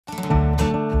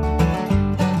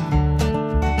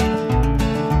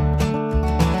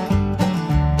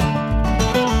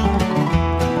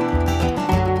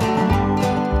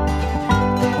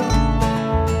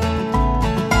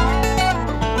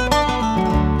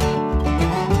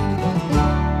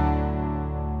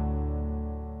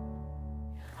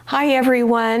Hi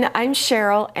everyone, I'm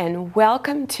Cheryl and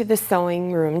welcome to the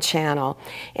Sewing Room channel.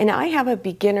 And I have a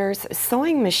beginner's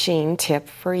sewing machine tip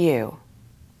for you.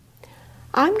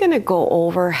 I'm going to go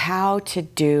over how to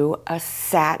do a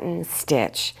satin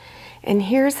stitch. And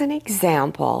here's an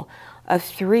example of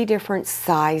 3 different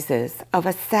sizes of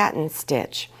a satin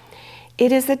stitch.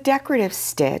 It is a decorative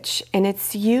stitch and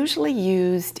it's usually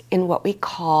used in what we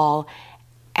call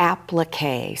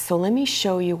applique. So let me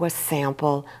show you a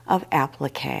sample of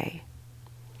applique.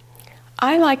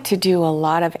 I like to do a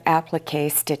lot of applique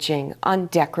stitching on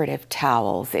decorative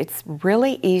towels. It's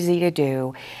really easy to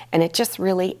do and it just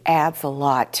really adds a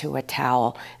lot to a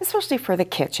towel, especially for the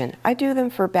kitchen. I do them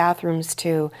for bathrooms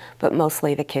too, but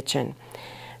mostly the kitchen.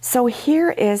 So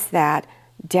here is that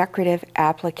decorative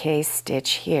applique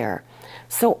stitch here.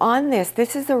 So on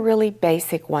this is a really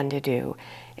basic one to do.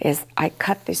 Is I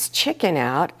cut this chicken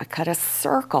out, I cut a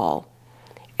circle,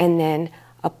 and then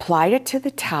applied it to the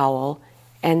towel,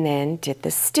 and then did the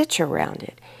stitch around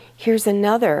it. Here's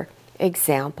another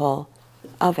example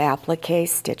of applique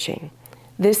stitching.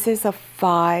 This is a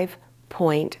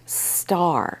 5-point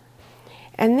star.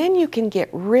 And then you can get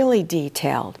really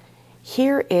detailed.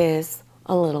 Here is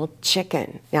a little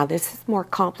chicken. Now this is more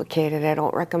complicated. I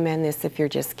don't recommend this if you're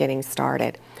just getting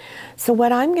started. So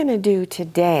what I'm going to do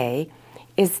today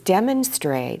is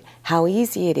demonstrate how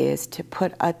easy it is to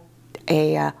put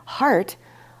a heart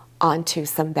onto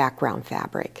some background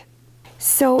fabric.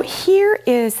 So here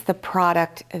is the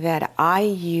product that I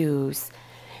use,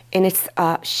 and it's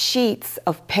sheets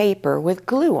of paper with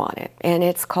glue on it, and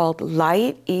it's called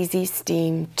Light Easy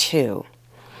Steam 2.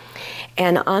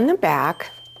 And on the back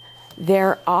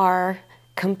there are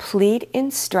complete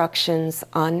instructions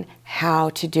on how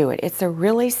to do it. It's a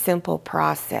really simple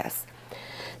process.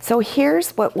 So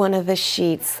here's what one of the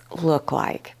sheets look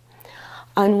like.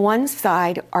 On one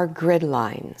side are grid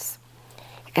lines,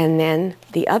 and then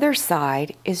the other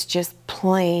side is just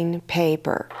plain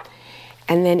paper.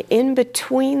 And then in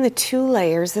between the 2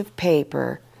 layers of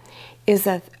paper is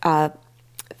a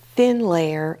thin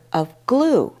layer of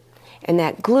glue, and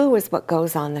that glue is what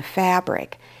goes on the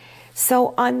fabric.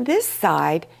 So on this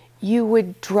side, you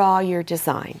would draw your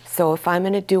design. So if I'm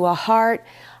going to do a heart,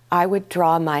 I would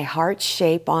draw my heart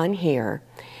shape on here.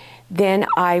 Then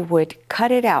I would cut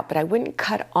it out, but I wouldn't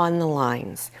cut on the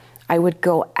lines. I would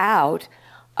go out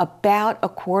about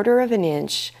 1/4 of an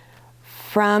inch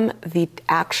from the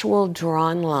actual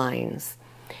drawn lines,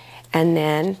 and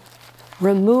then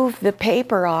remove the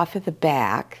paper off of the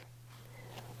back,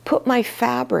 put my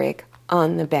fabric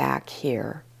on the back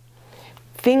here,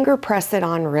 finger press it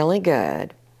on really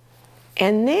good,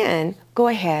 and then go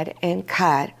ahead and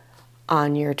cut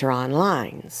on your drawn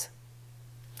lines.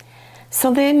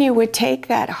 So then you would take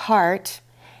that heart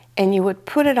and you would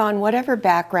put it on whatever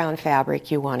background fabric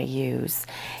you want to use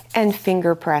and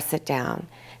finger press it down.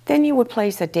 Then you would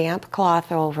place a damp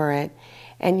cloth over it,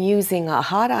 and using a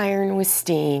hot iron with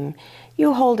steam,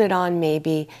 you hold it on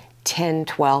maybe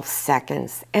 10-12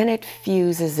 seconds and it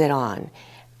fuses it on.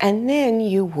 And then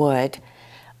you would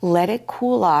let it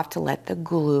cool off to let the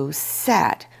glue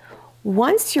set.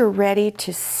 Once you're ready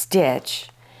to stitch,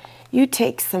 you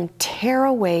take some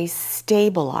tearaway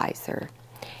stabilizer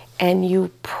and you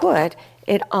put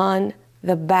it on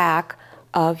the back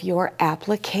of your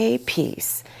applique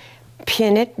piece.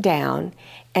 Pin it down,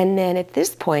 and then at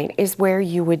this point is where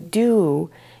you would do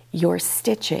your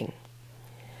stitching.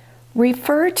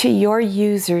 Refer to your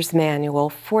user's manual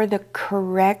for the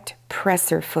correct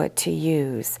presser foot to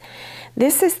use.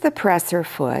 This is the presser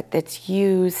foot that's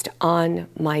used on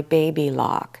my baby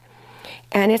lock,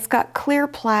 and it's got clear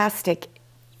plastic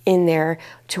in there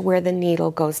to where the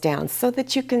needle goes down so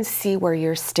that you can see where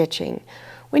you're stitching.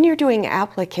 When you're doing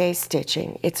applique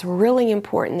stitching, it's really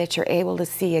important that you're able to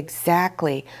see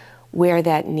exactly where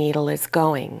that needle is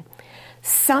going.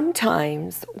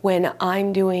 Sometimes when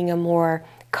I'm doing a more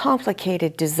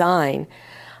complicated design,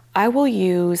 I will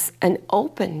use an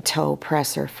open toe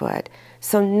presser foot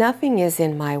so nothing is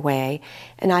in my way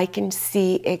and I can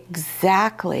see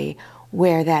exactly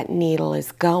where that needle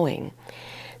is going.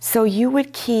 So you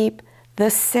would keep the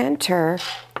center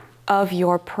of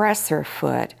your presser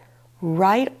foot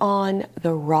right on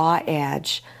the raw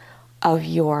edge of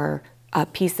your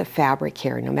piece of fabric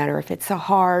here, no matter if it's a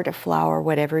heart, a flower,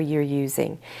 whatever you're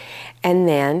using. And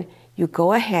then you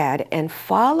go ahead and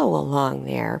follow along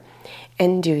there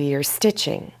and do your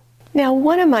stitching. Now,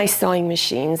 one of my sewing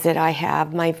machines that I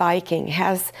have, my Viking,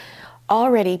 has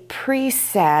already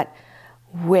preset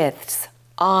widths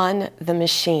on the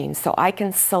machine, so I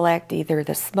can select either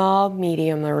the small,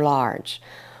 medium, or large.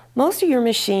 Most of your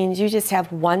machines, you just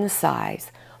have one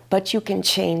size, but you can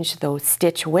change the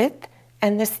stitch width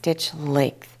and the stitch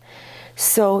length.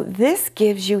 So this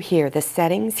gives you here, the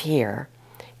settings here,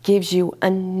 gives you a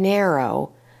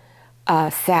narrow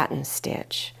satin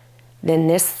stitch. Then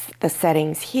the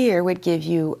settings here would give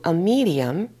you a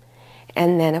medium,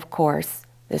 and then of course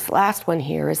this last one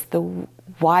here is the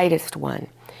widest one.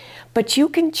 But you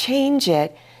can change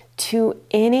it to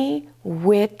any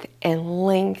width and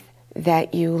length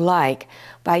that you like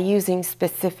by using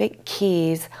specific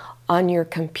keys on your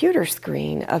computer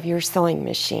screen of your sewing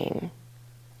machine.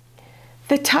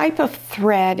 The type of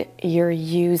thread you're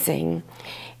using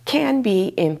can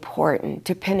be important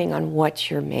depending on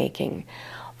what you're making.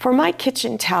 For my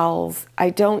kitchen towels, I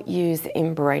don't use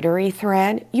embroidery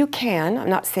thread. You can, I'm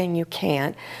not saying you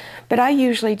can't, but I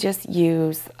usually just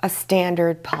use a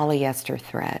standard polyester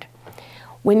thread.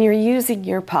 When you're using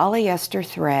your polyester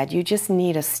thread, you just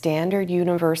need a standard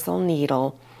universal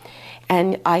needle,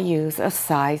 and I use a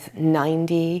size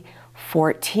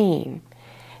 90/14.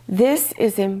 This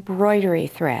is embroidery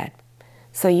thread,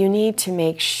 so you need to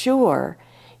make sure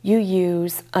you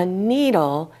use a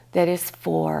needle that is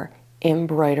for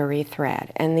embroidery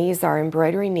thread, and these are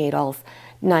embroidery needles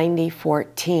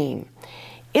 90/14.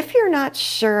 If you're not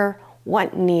sure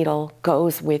what needle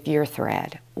goes with your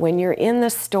thread, when you're in the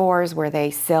stores where they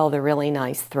sell the really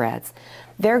nice threads,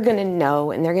 they're going to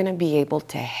know and they're going to be able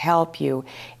to help you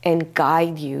and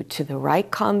guide you to the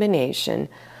right combination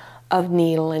of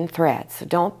needle and thread. So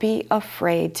don't be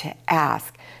afraid to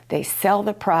ask. They sell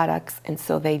the products, and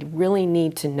so they really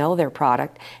need to know their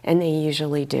product, and they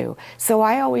usually do. So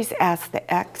I always ask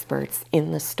the experts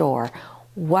in the store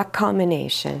what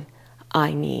combination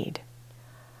I need.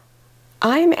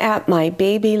 I'm at my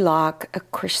Baby Lock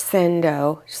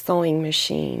Crescendo sewing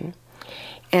machine,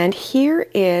 and here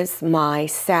is my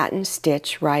satin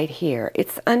stitch right here.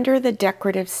 It's under the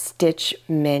decorative stitch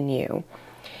menu.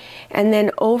 And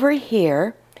then over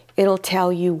here, it'll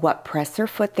tell you what presser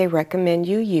foot they recommend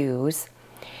you use.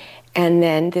 And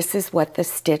then this is what the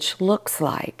stitch looks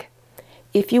like.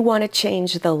 If you want to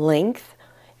change the length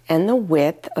and the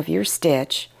width of your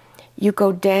stitch, you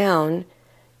go down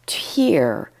to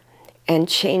here and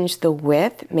change the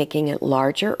width, making it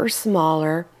larger or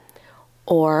smaller,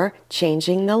 or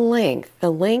changing the length.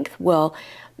 The length will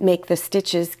make the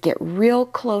stitches get real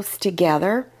close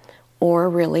together or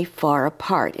really far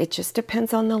apart. It just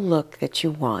depends on the look that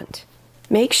you want.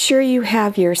 Make sure you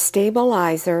have your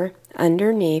stabilizer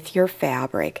underneath your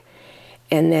fabric,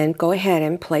 and then go ahead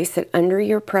and place it under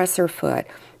your presser foot.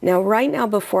 Now right now,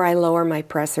 before I lower my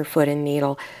presser foot and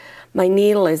needle, my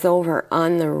needle is over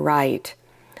on the right.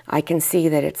 I can see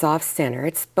that it's off center.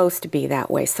 It's supposed to be that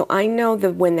way. So I know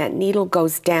that when that needle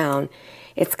goes down,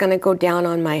 it's going to go down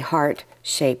on my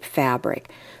heart-shaped fabric.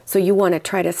 So you want to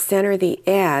try to center the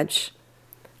edge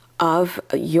of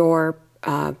your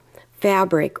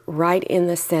fabric right in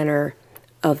the center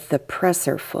of the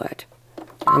presser foot.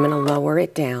 I'm going to lower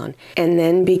it down and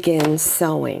then begin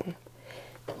sewing.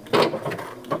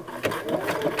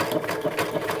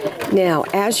 Now,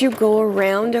 as you go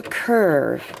around a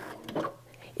curve,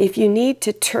 if you need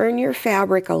to turn your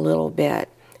fabric a little bit,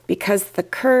 because the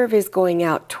curve is going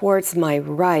out towards my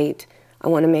right, I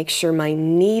want to make sure my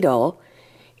needle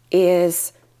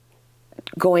is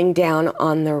going down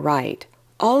on the right.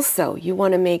 Also, you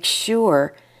want to make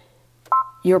sure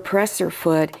your presser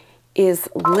foot is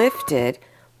lifted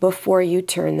before you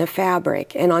turn the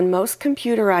fabric. And on most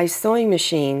computerized sewing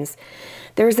machines,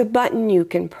 there's a button you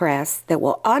can press that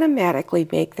will automatically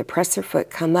make the presser foot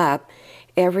come up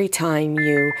every time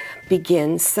you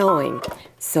begin sewing.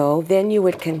 So then you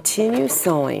would continue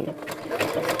sewing.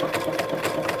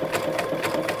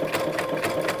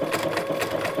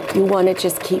 You want to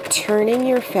just keep turning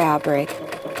your fabric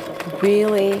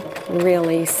really,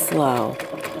 really slow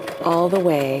all the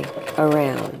way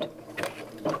around.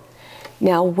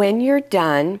 Now when you're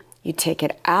done, you take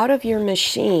it out of your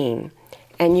machine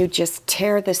and you just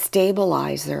tear the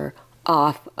stabilizer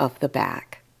off of the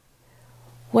back.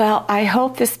 Well, I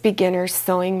hope this beginner's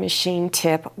sewing machine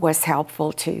tip was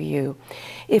helpful to you.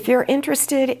 If you're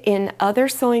interested in other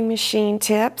sewing machine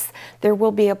tips, there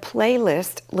will be a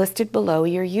playlist listed below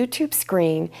your YouTube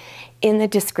screen in the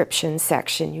description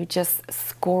section. You just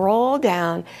scroll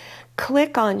down,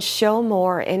 click on Show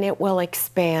More, and it will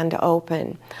expand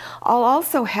open. I'll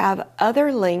also have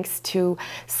other links to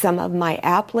some of my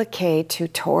applique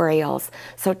tutorials,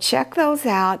 so check those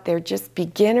out. They're just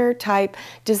beginner type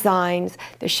designs.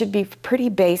 They should be pretty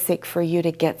basic for you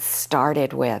to get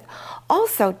started with.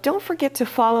 Also, don't forget to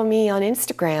follow me on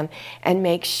Instagram and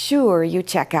make sure you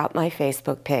check out my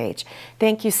Facebook page.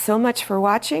 Thank you so much for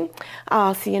watching.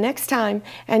 I'll see you next time,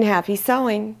 and happy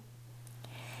sewing.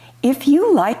 If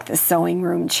you like the Sewing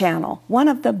Room channel, one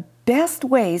of the best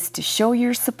ways to show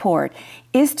your support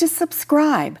is to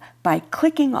subscribe by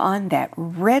clicking on that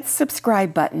red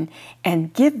subscribe button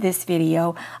and give this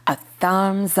video a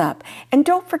thumbs up. And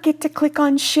don't forget to click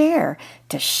on share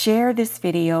to share this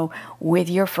video with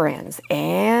your friends.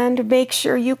 And make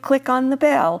sure you click on the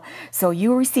bell so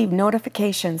you receive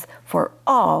notifications for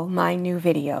all my new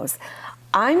videos.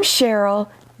 I'm Cheryl,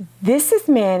 this is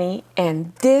Manny,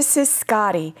 and this is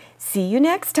Scotty. See you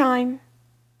next time.